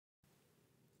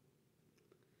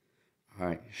All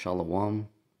right, Shalom,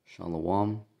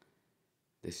 Shalom.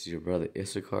 This is your brother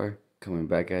Issachar coming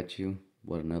back at you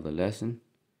with another lesson.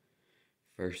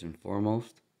 First and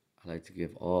foremost, I'd like to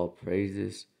give all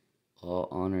praises, all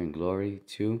honor and glory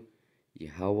to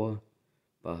Yahweh,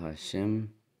 Bahashem,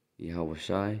 Yahweh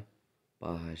Shai,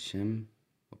 Bahashem,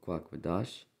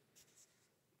 Makwakvadash.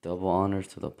 Double honors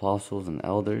to the apostles and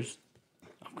elders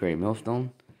of Great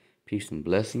Millstone. Peace and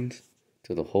blessings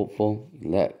to the hopeful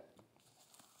elect.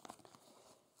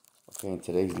 Okay, in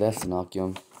today's lesson,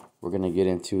 Akim, we're going to get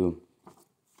into,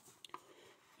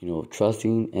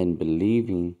 trusting and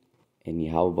believing in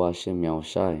Yahweh Hashem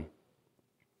Yahushai.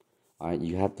 Alright,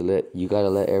 you gotta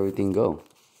let everything go.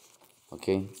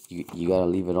 Okay? You gotta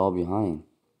leave it all behind.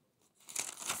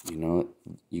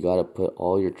 You gotta put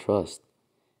all your trust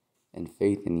and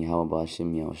faith in Yahweh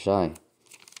Hashem Yahushai.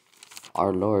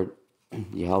 Our Lord,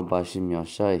 Yahweh Hashem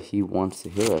Yahushai, He wants to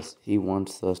hear us. He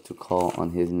wants us to call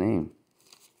on His name.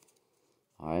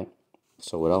 Alright?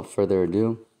 So without further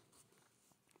ado,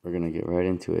 we're going to get right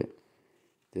into it.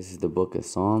 This is the book of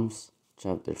Psalms,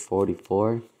 chapter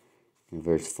 44, and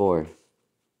verse 4.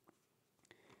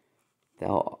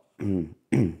 Thou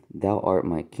art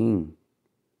my king,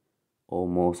 O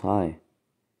Most High.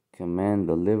 Command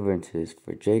deliverances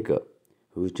for Jacob.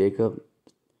 Who's Jacob?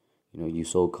 You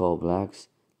so-called blacks,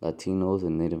 Latinos,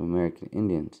 and Native American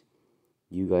Indians.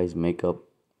 You guys make up,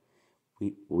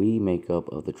 we make up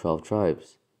of the 12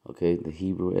 tribes. Okay, the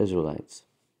Hebrew Israelites.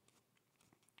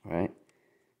 Alright,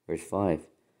 verse 5.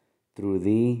 Through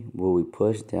thee will we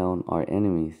push down our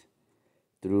enemies.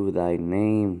 Through thy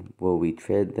name will we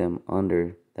tread them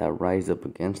under that rise up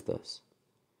against us.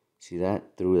 See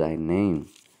that? Through thy name.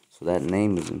 So that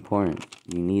name is important.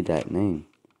 You need that name.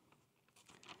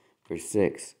 Verse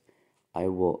 6. I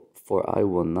will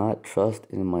not trust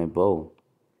in my bow,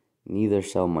 neither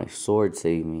shall my sword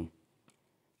save me.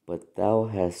 But thou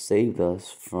hast saved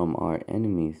us from our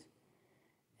enemies,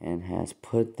 and hast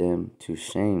put them to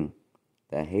shame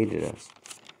that hated us.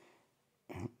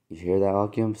 You hear that,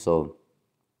 Akim? So,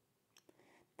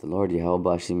 the Lord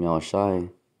Yahweh Hashem Yahushai,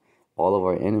 all of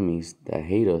our enemies that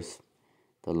hate us,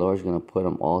 the Lord's going to put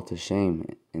them all to shame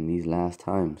in these last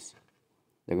times.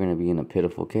 They're going to be in a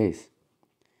pitiful case.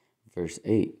 Verse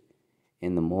 8.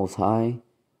 In the Most High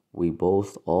we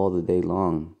boast all the day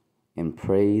long, and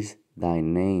praise thy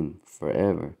name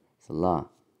forever. Salah.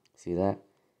 See that?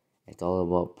 It's all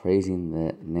about praising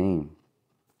that name.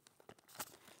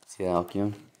 See that,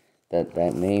 Akim?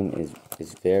 That name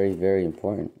is very, very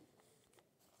important.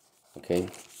 Okay?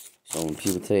 So when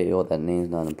people tell you, that name's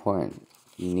not important,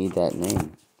 you need that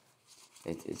name.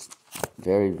 It's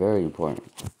very, very important.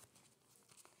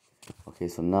 Okay,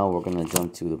 so now we're going to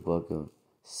jump to the book of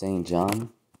St.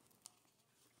 John.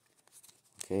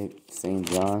 Okay, St.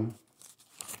 John.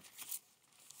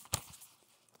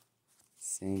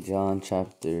 St. John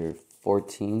chapter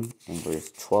 14 and verse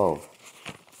 12.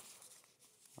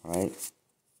 Alright,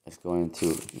 let's go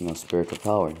into, spiritual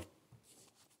power.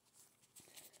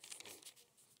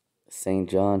 St.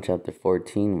 John chapter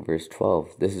 14 verse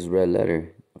 12. This is red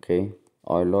letter, okay?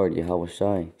 Our Lord Yahweh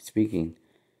Shai speaking.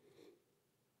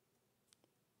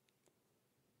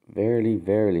 Verily,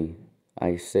 verily,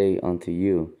 I say unto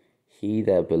you, he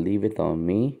that believeth on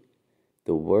me,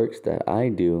 the works that I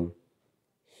do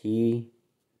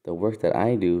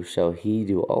shall he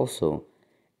do also,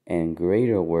 and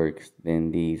greater works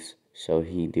than these shall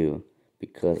he do,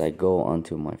 because I go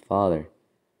unto my Father.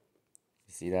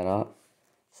 You see that up?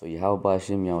 So Yahweh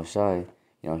Hashem Yahushai,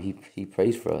 he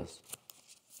prays for us.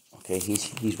 Okay,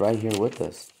 he's right here with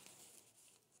us.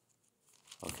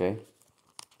 Okay?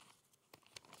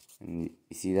 And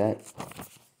you see that?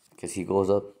 Because he goes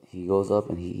up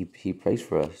and he prays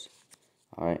for us.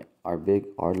 Alright,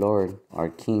 our Lord, our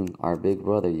King, our big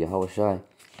brother, Yahweh Shai,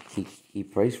 he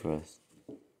prays for us.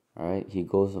 Alright, he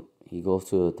goes to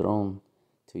the throne,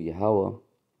 to Yahweh,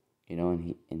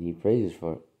 and he prays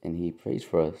for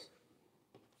us.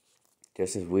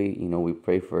 Just as we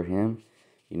pray for him,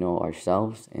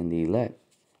 ourselves and the elect,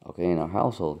 okay, in our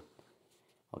household.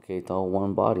 Okay, it's all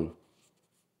one body.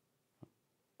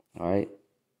 Alright,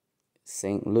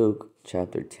 St. Luke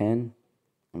chapter 10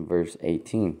 and verse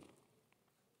 18.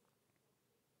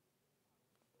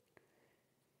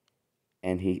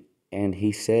 And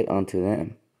he said unto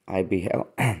them, I beheld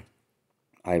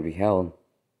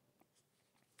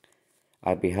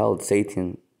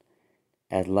Satan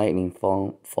as lightning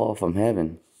fall from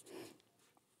heaven.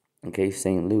 Okay,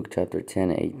 St. Luke chapter 10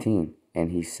 and 18.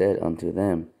 And he said unto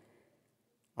them,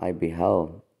 I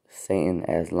beheld Satan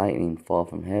as lightning fall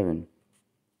from heaven.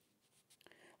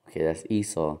 Okay, that's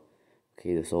Esau.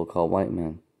 Okay, the so-called white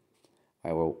man.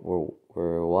 Alright,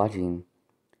 we're watching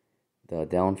the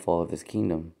downfall of his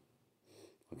kingdom.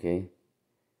 Okay,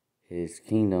 his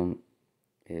kingdom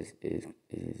is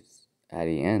at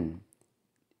the end.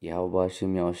 Yahweh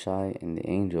Shem Yahushai and the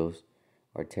angels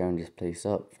are tearing this place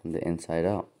up from the inside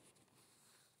out.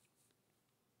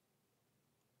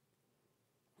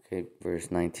 Okay, verse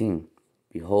 19.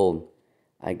 Behold,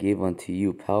 I gave unto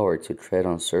you power to tread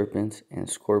on serpents and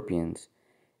scorpions,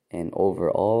 and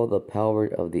over all the power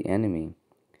of the enemy,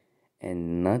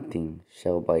 and nothing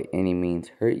shall by any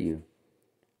means hurt you.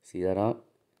 See that out?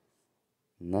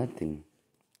 Nothing.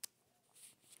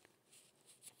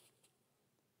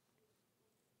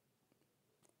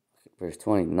 Verse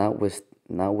 20.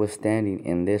 Notwithstanding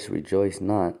in this rejoice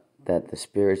not that the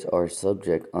spirits are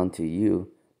subject unto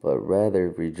you, but rather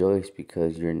rejoice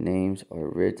because your names are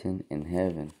written in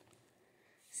heaven.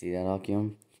 See that,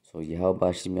 Akim? So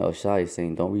Yahweh Shem Yahushai is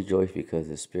saying, don't rejoice because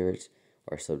the spirits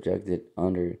are subjected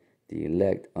under the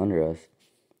elect, under us.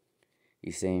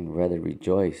 He's saying, rather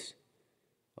rejoice,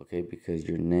 okay, because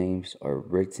your names are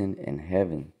written in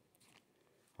heaven.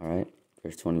 All right,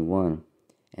 verse 21.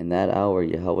 In that hour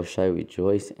Yahweh Shai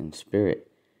rejoiced in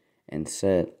spirit, and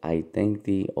said, I thank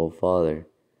thee, O Father,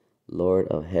 Lord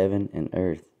of heaven and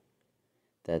earth,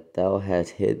 that thou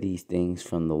hast hid these things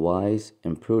from the wise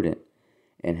and prudent,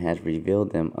 and hast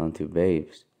revealed them unto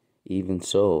babes. Even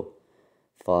so,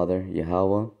 Father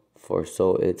Yahweh, for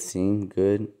so it seemed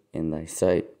good in thy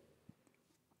sight.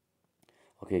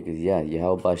 Okay, because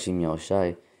Yahweh Bashim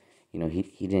Yahushai,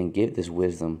 he didn't give this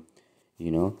wisdom,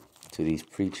 to these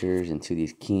preachers and to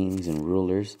these kings and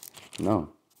rulers. No,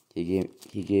 he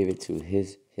gave it to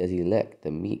his elect,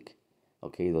 the meek.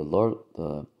 Okay, the Lord,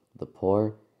 the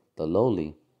poor, the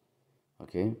lowly.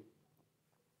 Okay,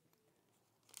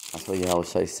 that's what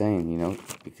Yahweh is saying,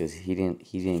 because he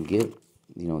didn't give,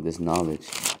 this knowledge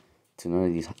to none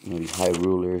of these high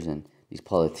rulers and these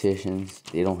politicians.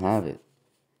 They don't have it.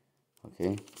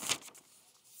 Okay,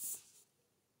 so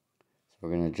we're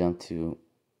gonna jump to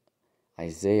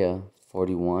Isaiah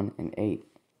 41 and 8.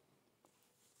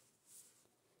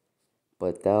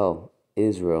 But thou,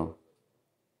 Israel,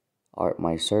 art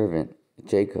my servant,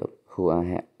 Jacob,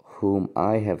 whom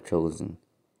I have chosen,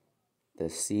 the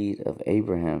seed of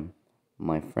Abraham,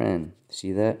 my friend.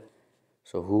 See that?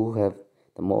 So who have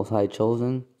the Most High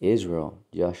chosen? Israel,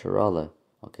 Yasharallah.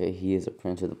 Okay, he is a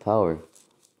prince of the power,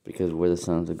 because we're the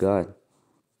sons of God.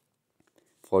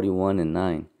 41 and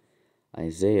 9.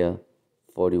 Isaiah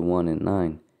 41 and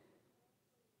 9.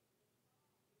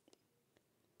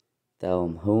 Thou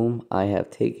whom I have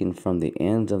taken from the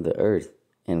ends of the earth,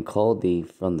 and called thee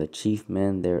from the chief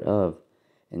men thereof,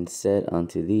 and said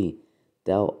unto thee,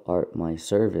 Thou art my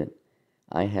servant.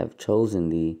 I have chosen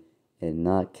thee, and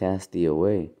not cast thee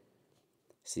away.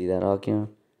 See that, Akim?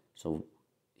 So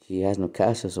he has not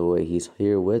cast us away. He's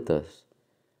here with us.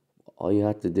 All you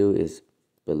have to do is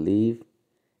believe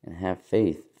and have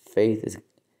faith. Faith is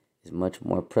much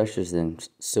more precious than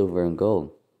silver and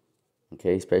gold.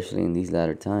 Okay, especially in these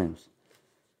latter times.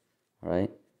 All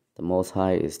right? The Most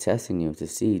High is testing you to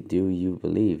see, do you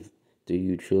believe? Do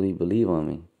you truly believe on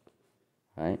me?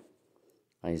 All right?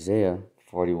 Isaiah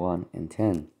 41 and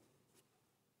 10.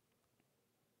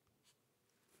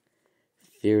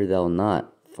 Fear thou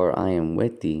not, for I am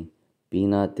with thee. Be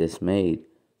not dismayed,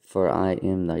 for I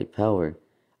am thy power.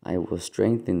 I will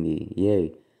strengthen thee,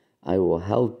 yea, I will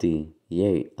help thee,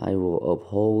 yea, I will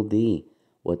uphold thee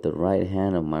with the right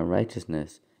hand of my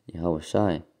righteousness. Yahweh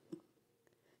Shai.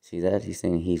 See that? He's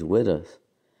saying he's with us.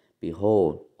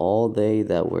 Behold, all they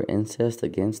that were incensed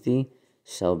against thee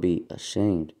shall be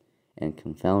ashamed and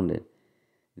confounded.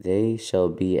 They shall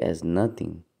be as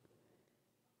nothing,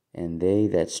 and they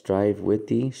that strive with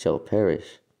thee shall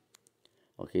perish.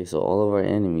 Okay, so all of our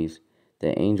enemies,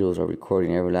 the angels are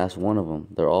recording every last one of them.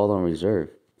 They're all on reserve.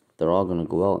 They're all going to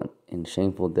go out in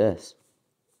shameful deaths.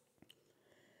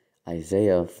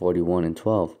 Isaiah 41 and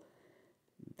 12.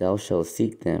 Thou shalt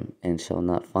seek them, and shalt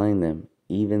not find them,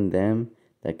 even them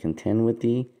that contend with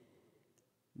thee.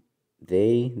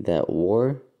 They that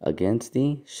war against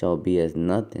thee shall be as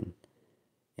nothing,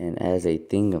 and as a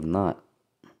thing of naught.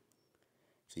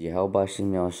 So Yahweh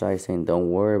Shem Yahushai is saying, don't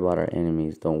worry about our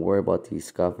enemies. Don't worry about these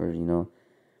scoffers,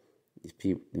 These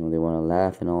people, they want to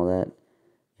laugh and all that.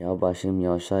 Yahweh Shem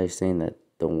Yahushai is saying that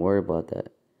don't worry about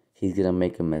that. He's going to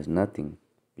make them as nothing,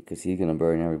 because he's going to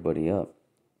burn everybody up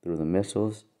through the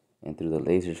missiles and through the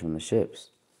lasers from the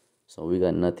ships. So we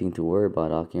got nothing to worry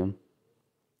about, Akim,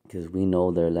 because we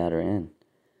know their latter end.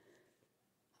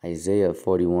 Isaiah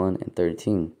 41 and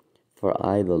 13. For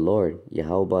I, the Lord,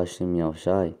 Yahweh Shem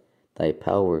Yahushai, thy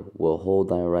power will hold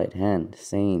thy right hand,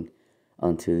 saying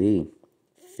unto thee,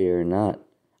 Fear not,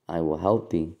 I will help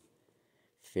thee.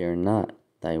 Fear not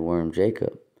thy worm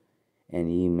Jacob,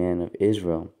 and ye men of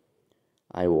Israel.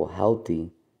 I will help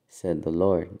thee, said the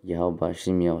Lord, Yahweh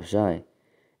Shem Yahushai,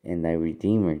 and thy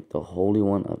Redeemer, the Holy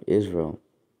One of Israel.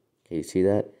 Okay, you see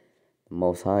that? The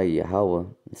Most High, Yahweh,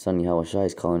 the Son Yahweh Shai,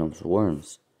 is calling us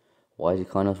worms. Why is he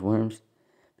calling us worms?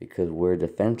 Because we're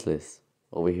defenseless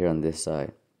over here on this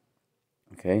side.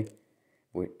 Okay?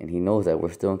 And he knows that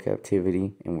we're still in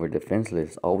captivity and we're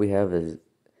defenseless. All we have is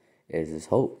this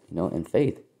hope, and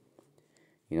faith.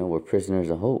 We're prisoners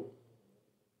of hope.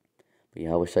 But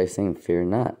Yahweh Shai is saying, fear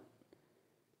not.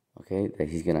 Okay? That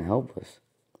he's going to help us.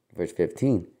 Verse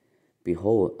 15.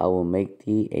 Behold, I will make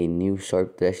thee a new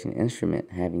sharp threshing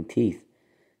instrument, having teeth.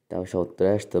 Thou shalt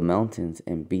thresh the mountains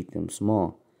and beat them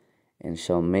small, and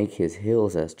shall make his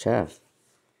hills as chaff.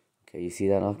 Okay, you see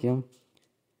that, Akim?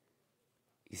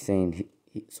 He's saying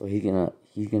he's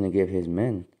gonna give his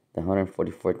men, the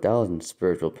 144,000,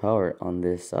 spiritual power on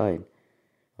this side.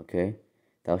 Okay,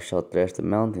 thou shalt thresh the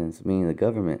mountains, meaning the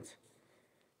governments.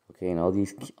 Okay, and all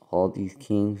these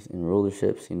kings and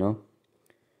rulerships,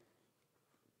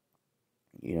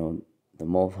 the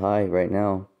Most High right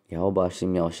now, Yahweh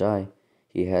Shem Yahushai,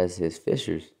 he has his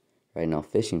fishers right now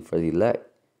fishing for the elect.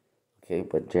 Okay,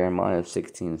 but Jeremiah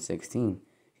 16:16,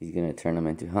 he's going to turn them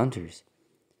into hunters.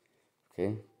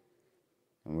 Okay,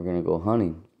 and we're going to go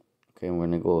hunting. Okay, and we're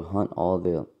going to go hunt all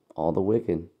the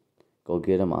wicked. Go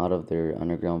get them out of their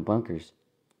underground bunkers.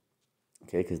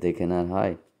 Okay, because they cannot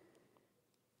hide.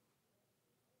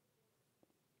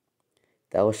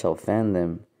 Thou shalt fan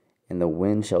them, and the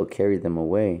wind shall carry them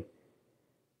away,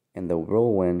 and the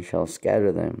whirlwind shall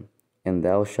scatter them, and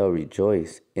thou shalt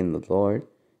rejoice in the Lord,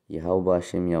 Yahweh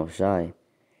Shem Yahushai,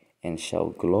 and shall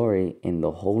glory in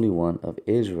the Holy One of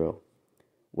Israel.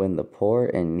 When the poor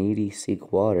and needy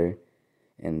seek water,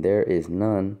 and there is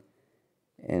none,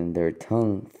 and their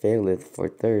tongue faileth for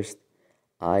thirst,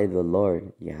 I, the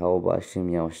Lord, Yahweh Shem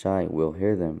Yahushai, will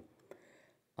hear them.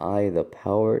 I, the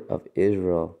power of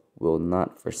Israel, will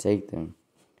not forsake them.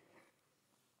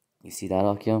 You see that,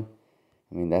 Akim?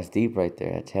 I mean, that's deep right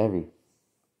there. That's heavy.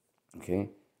 Okay?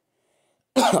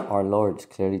 Our Lord's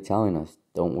clearly telling us,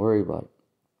 don't worry about it.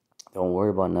 Don't worry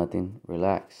about nothing.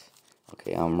 Relax.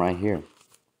 Okay, I'm right here.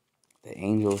 The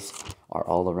angels are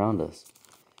all around us.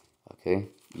 Okay?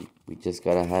 We just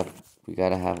gotta have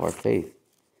our faith.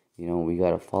 We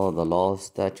gotta follow the laws,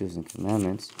 statutes, and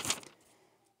commandments,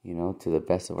 to the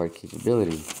best of our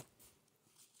capability.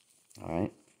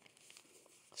 Alright?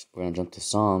 We're gonna jump to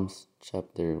Psalms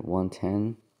chapter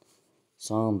 110.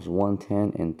 Psalms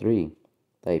 110 and 3.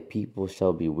 Thy people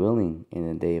shall be willing in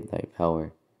the day of thy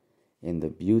power, in the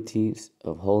beauties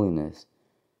of holiness.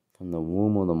 From the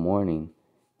womb of the morning,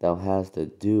 thou hast the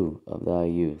dew of thy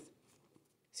youth.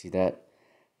 See that?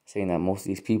 Saying that most of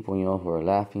these people, who are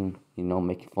laughing,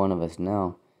 making fun of us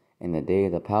now, in the day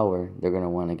of the power, they're going to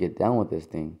want to get down with this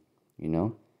thing,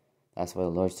 That's why the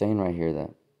Lord's saying right here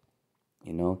that,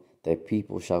 that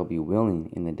people shall be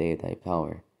willing in the day of thy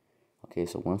power. Okay,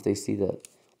 so once they see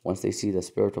the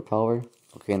spiritual power,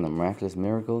 okay, and the miraculous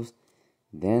miracles,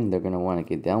 then they're going to want to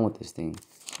get down with this thing.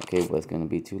 Okay, but it's going to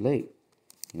be too late.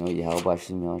 Yahweh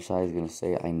Shem Yahushai is going to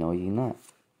say, I know ye not.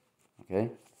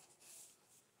 Okay?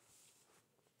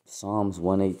 Psalms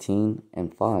 118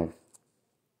 and 5.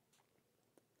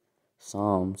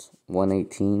 Psalms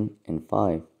 118 and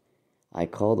 5. I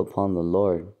called upon the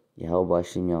Lord, Yahweh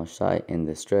Shem Yahushai, in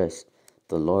distress.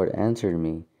 The Lord answered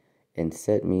me and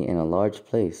set me in a large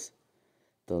place.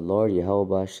 The Lord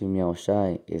Yahweh Shem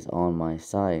Yahushai is on my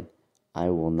side. I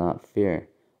will not fear.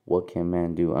 What can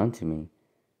man do unto me?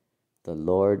 The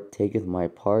Lord taketh my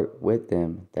part with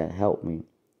them that help me.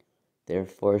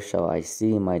 Therefore shall I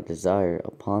see my desire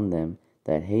upon them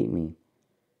that hate me.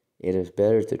 It is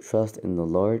better to trust in the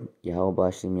Lord, Yahweh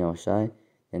Shem Yahushai,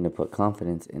 than to put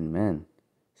confidence in men.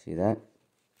 See that?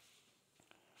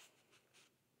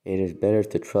 It is better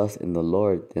to trust in the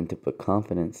Lord than to put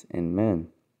confidence in men.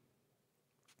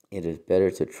 It is better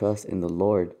to trust in the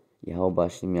Lord, Yahweh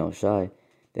Shem Yahushai,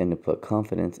 than to put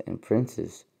confidence in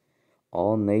princes.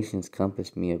 All nations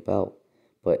compass me about,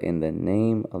 but in the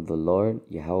name of the Lord,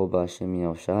 Yahweh Shem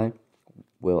Yahushai,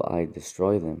 will I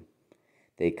destroy them.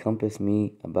 They compass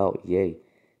me about, yea,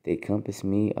 they compass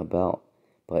me about,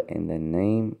 but in the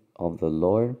name of the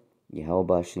Lord,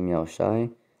 Yahweh Shem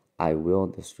Yahushai, I will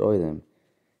destroy them.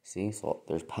 See, so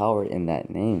there's power in that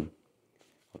name.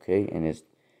 Okay, and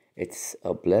it's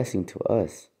a blessing to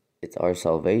us. It's our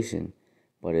salvation,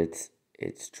 but it's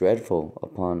dreadful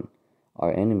upon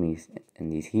our enemies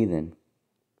and these heathen.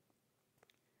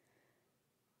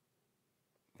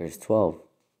 Verse 12,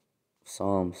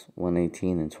 Psalms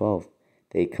 118 and 12.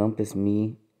 They compass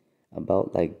me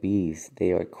about like bees.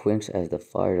 They are quenched as the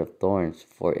fire of thorns.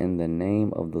 For in the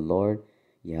name of the Lord,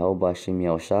 Yahweh Bashem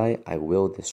Yahushai, I will destroy.